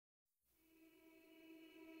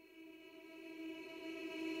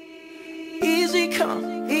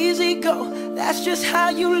come, easy go, that's just how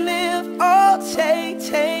you live. Oh,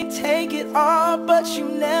 take it all, but you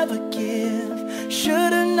never give.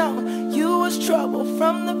 Should've known you was trouble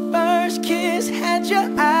from the first kiss. Had your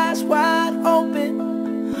eyes wide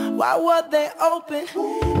open, why were they open?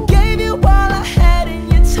 Gave you all I had and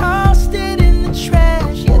you tossed it in the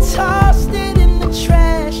trash. You tossed it in the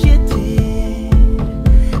trash, you did.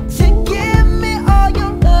 To give me all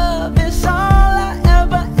your love is all I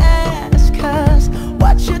ever ask. Cause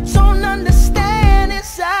what you don't understand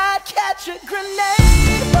is I'd catch a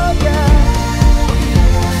grenade for ya,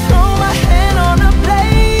 throw my hand on a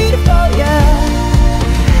blade for ya,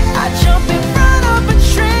 I'd jump in front of a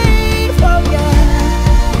train for ya.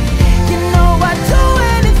 You know I'd do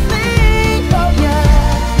anything for ya.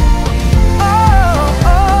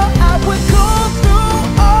 Oh, I would go through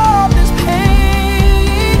all this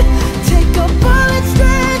pain, take a bullet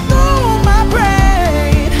straight through my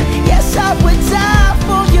brain. Yes, I would die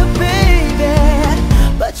for you, baby,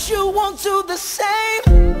 but you won't do the same.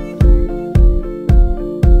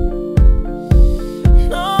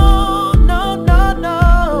 No, no, no, no.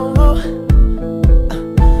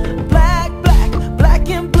 Black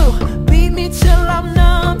and blue, beat me till I'm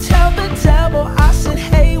numb. Tell the devil I said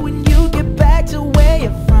hey when you get back to where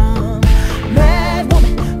you're from. Bad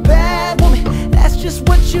woman, that's just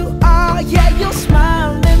what you are. Yeah, you'll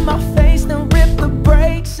smile in my face, then rip the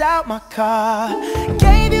brakes out my car.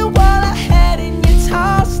 Gave you all I had and you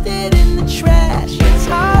tossed it in